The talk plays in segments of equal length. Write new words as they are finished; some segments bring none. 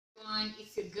everyone,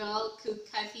 it's your girl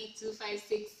Cook Kathy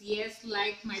 256. Yes,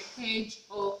 like my page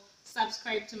or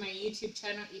subscribe to my YouTube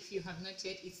channel if you have not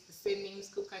yet. It's the same name,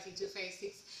 Cook Kathy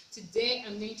 256. Today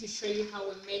I'm going to show you how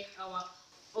we make our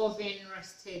oven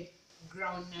roasted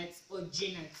groundnuts or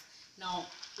G-nuts. Now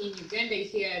in Uganda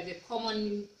here, the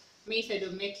common method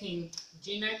of making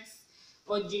G-nuts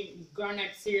or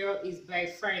groundnut cereal is by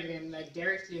frying them like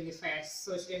directly on the fire.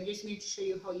 So today I'm just going to show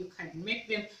you how you can make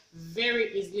them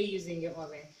very easily using your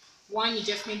oven. One, you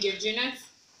just need your G-nuts,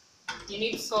 you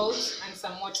need salt and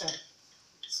some water.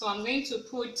 So I'm going to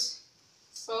put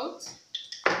salt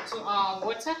to our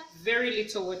water, very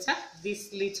little water,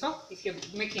 this little, if you're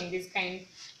making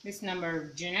this number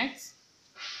of G-nuts.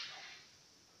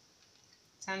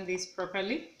 Turn this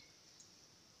properly.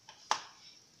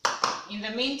 In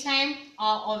the meantime,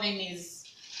 our oven is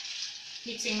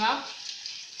heating up,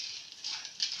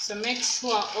 so make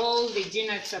sure all the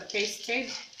G-nuts are pasted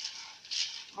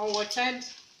or watered,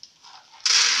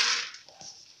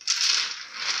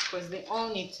 because they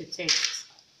all need to taste.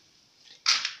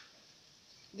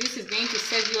 This is going to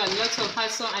save you a lot of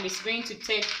hassle, and it's going to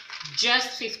take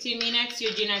just 15 minutes.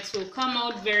 Your G-nuts will come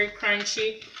out very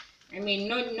crunchy. I mean,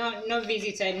 no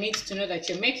visitor needs to know that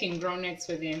you're making groundnuts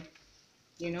for them,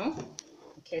 you know.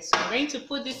 Okay, so I'm going to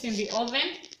put this in the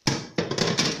oven.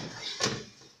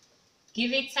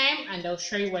 Give it time and I'll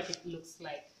show you what it looks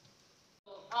like.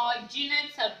 So our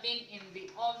G-nuts have been in the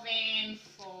oven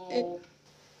for...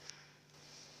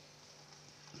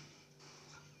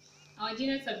 Our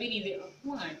G-nuts have been in the...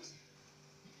 What?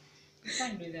 You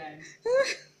can't do that.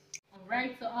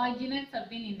 Alright, so our G-nuts have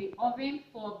been in the oven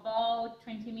for about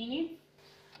 20 minutes.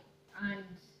 And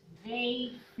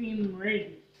they seem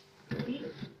ready. See?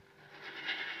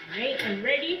 They are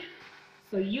ready.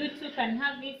 So you too can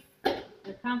have this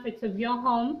the comfort of your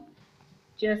home.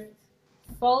 Just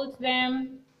fold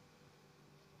them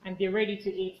and they're ready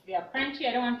to eat. They are crunchy.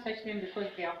 I don't want to touch them because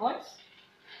they are hot.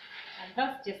 And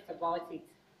that's just about it.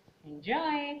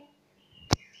 Enjoy!